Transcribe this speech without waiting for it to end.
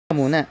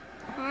Muna.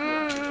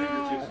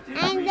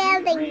 I'm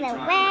building the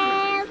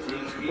world's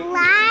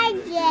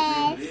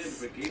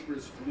largest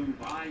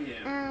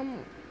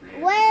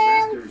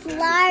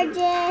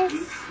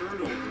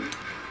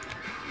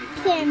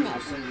pyramid.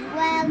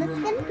 Well, it's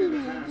going to be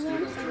medium, so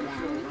it's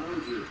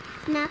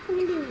not going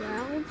to be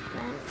world's,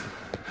 but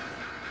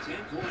 10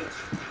 points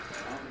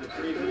off the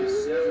previous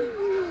 7.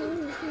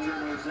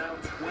 Turnovers out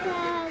 20.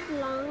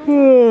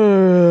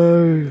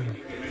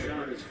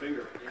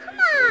 Come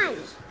on!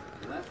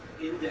 Left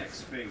index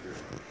finger.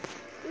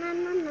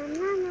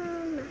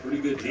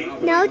 Pretty good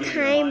job. No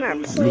timer,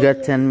 please. You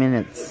got 10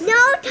 minutes.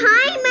 No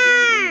timer!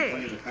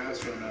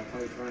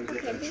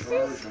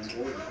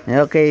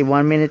 Okay,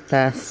 1 minute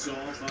passed.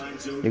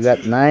 You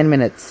got 9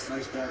 minutes.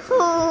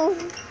 Oh,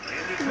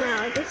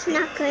 no, that's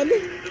not good.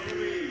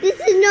 This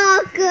is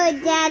not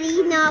good,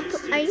 Daddy. No,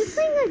 are you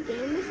playing a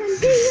game or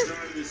something?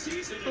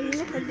 I'm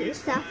gonna do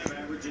stuff.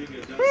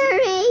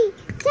 Hurry!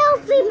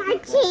 Sophie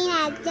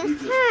Martina,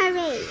 just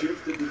hurry!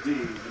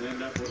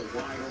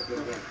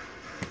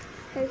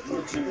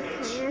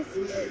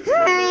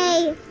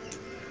 Hurry!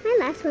 My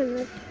last one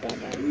was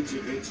better.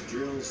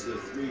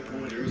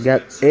 You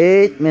got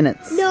 8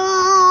 minutes.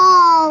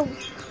 No!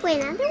 Wait,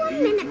 another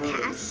 1 minute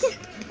passed.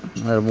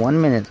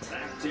 1 minute.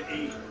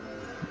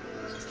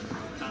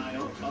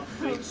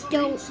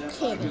 Don't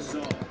kid me.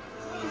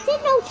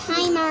 There's no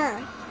timer.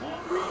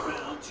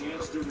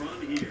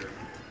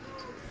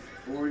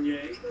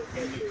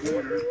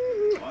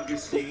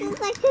 This is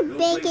like the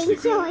baking,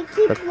 so I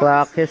keep The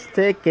clock is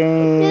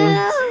ticking.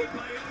 No.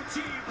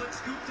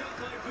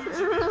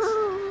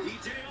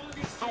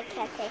 I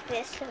can't take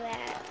this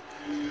without.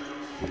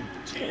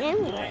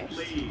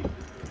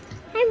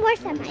 I'm worse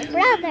than my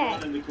brother.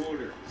 This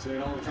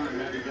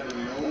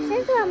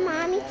is what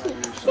Mommy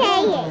keeps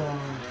saying.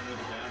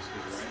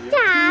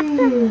 Stop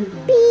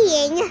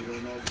being.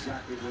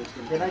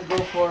 Can I go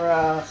for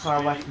a car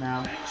wash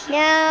now?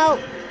 No.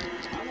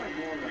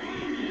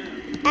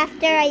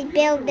 After I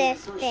build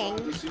this thing.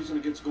 The season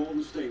against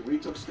Golden State, where he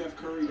took Steph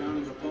Curry down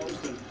in the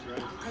post, and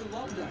I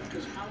love that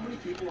because how many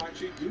people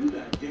actually do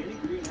that? Danny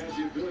Green has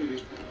the ability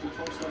to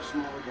post up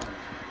smaller guys.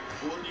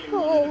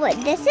 Oh, what?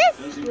 This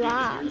is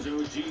wrong.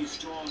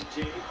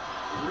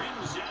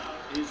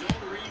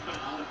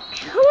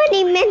 How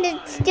many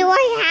minutes do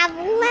I have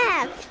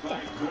left?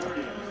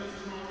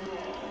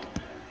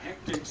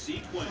 Hectic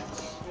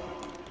sequence.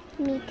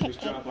 Me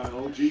taking.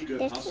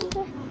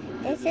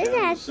 This is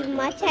as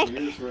much as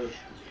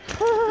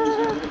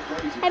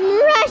I'm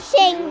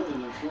rushing.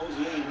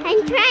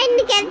 I'm trying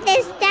to get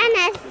this done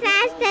as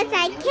fast as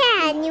I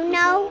can, you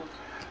know.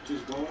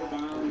 Just go out of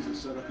bounds and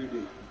set up your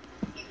D.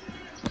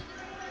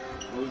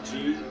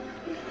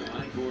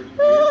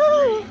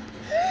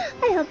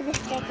 I hope this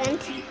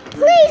doesn't.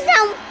 Please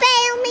don't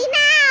fail me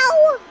now.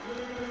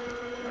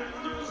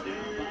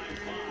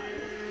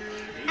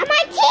 And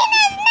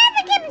Martinez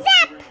never gives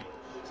up.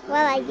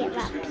 Well, I give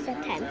up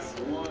sometimes.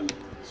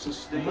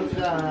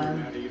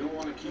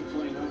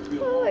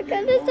 Oh my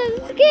goodness, I'm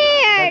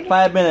scared.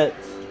 5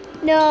 minutes.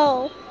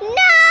 No.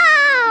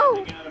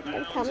 No!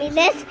 Don't tell me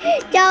this.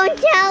 Don't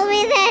tell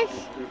me this.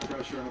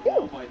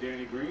 Ooh.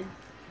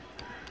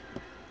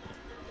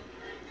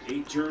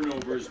 8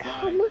 turnovers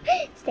by.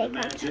 Stay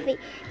calm, Sophie.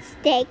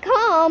 Stay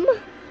calm.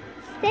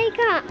 Stay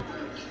calm.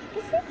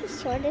 This is the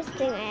shortest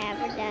thing I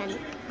ever done.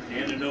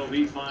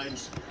 Ananobi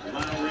finds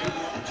Lowry.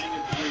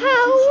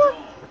 How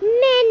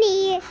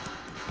many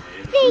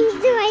things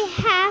do I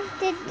have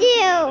to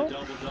do?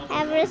 I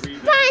have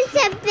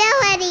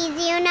responsibilities,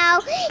 you know.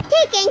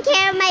 Taking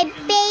care of my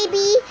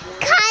baby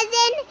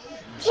cousin,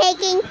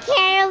 taking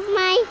care of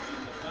my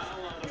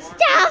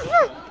stuff,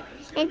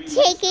 and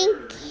taking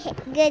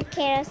good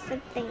care of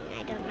something.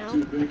 I don't know.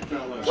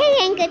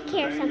 Taking good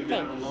care of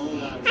something.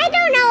 I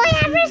don't know. I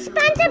have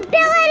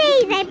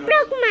responsibilities. I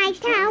broke my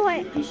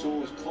tower.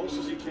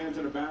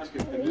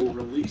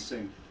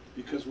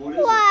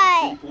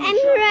 What? I'm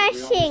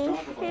rushing.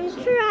 I'm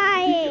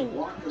trying.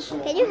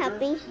 Can you help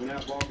me? When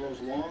that ball goes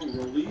long,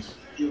 release,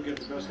 you'll get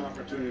the best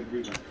opportunity to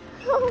rebound.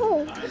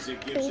 Oh,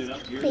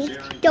 please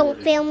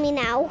don't fail me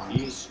now.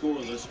 He's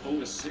scoreless,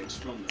 0-6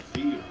 from the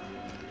field.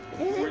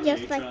 This is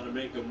just like. Trying to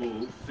make a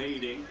move,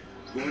 fading.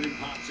 Gordon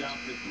pops out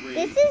for 3.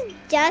 This is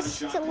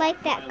just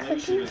like that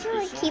cooking show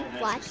I keep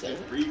watching.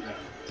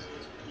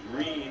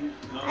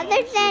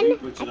 Other than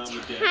a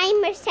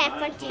timer set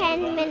for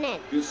 10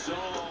 minutes.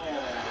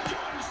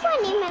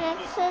 20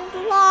 minutes is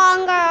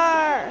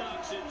longer.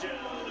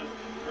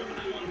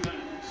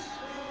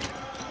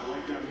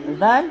 You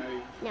done?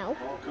 No.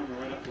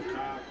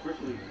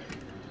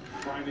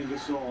 Finding the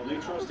soul. They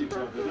trust each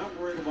other. They're not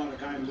worried about a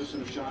guy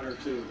missing a shot or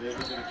two. They're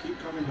going to keep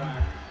coming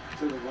back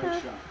to the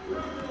right shot.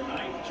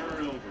 9th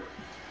turnover.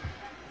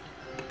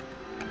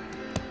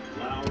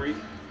 Lowry.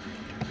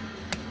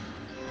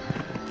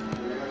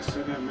 You got to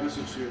send that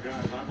message to your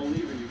guys. I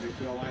believe in you,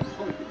 Phil. I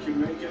know you can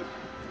make it.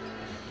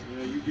 You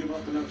know, you give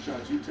up enough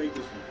shots. You take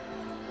this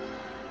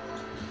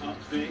one. Up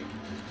fake.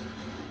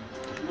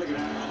 Look at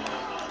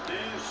that.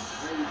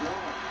 There you go.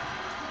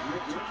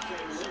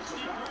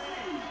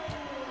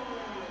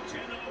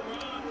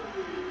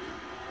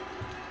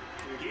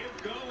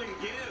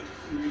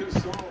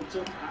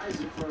 took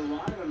Isaac for a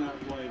ride on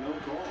that play. No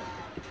call.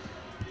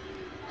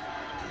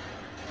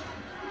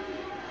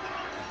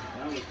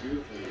 That was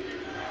beautiful.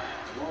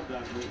 Love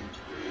that movement.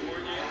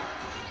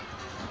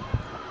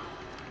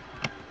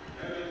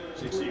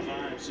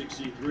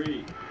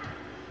 65-63.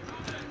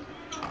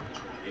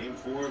 Game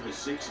 4 of a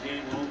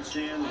 6-game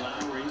homestand.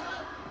 Lowry.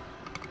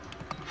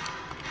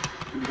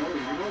 You know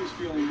he's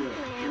feeling good.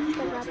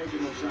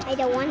 I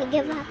don't want to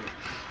give up.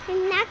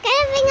 I'm not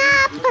giving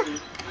up.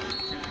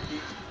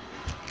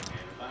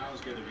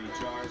 Foul's going to be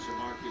charged to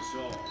Marc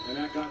Gasol. And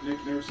that got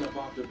Nick Nurse up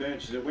off the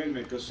bench. He said, wait a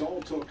minute,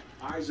 Gasol took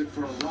Isaac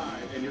for a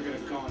ride, and you're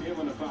going to call him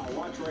on the foul.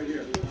 Watch right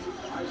here.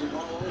 Isaac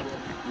all over.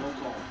 No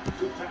call.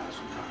 Good pass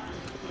from Kyle.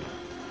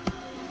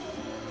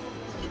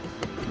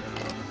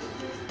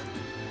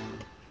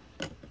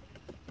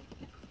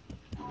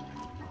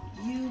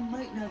 You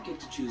might not get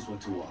to choose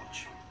what to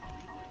watch.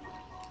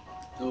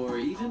 Or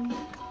even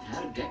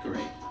how to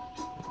decorate.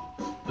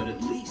 But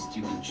at least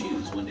you can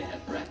choose when to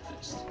have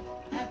breakfast.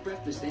 Have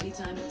breakfast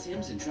anytime at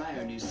Tim's and try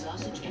our new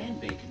sausage and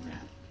bacon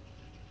wrap.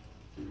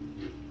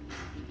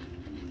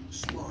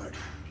 Smart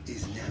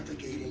is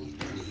navigating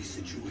any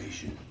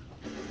situation.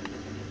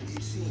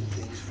 It's seeing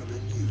things from a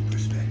new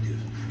perspective.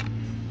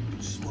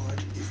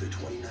 Smart is the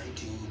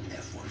 2019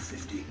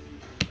 F-150.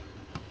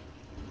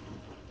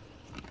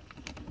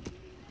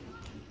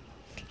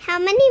 How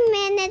many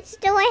minutes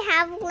do I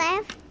have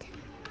left?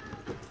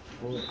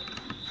 4.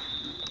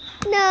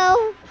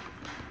 No.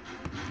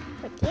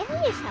 But you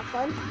have yourself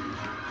one.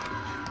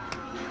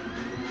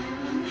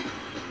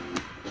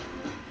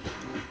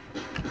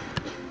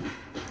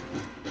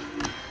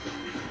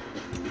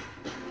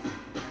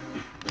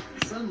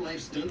 Sun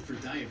Life's Done for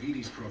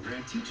Diabetes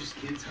program teaches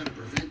kids how to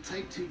prevent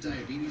type 2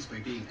 diabetes by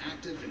being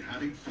active and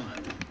having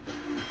fun.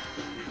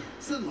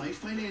 Sun Life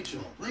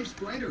Financial. Life's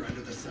brighter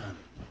under the sun.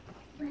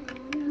 When I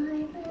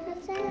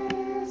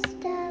was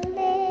just a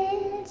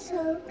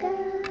little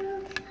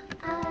girl,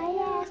 I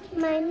asked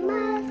my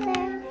mother.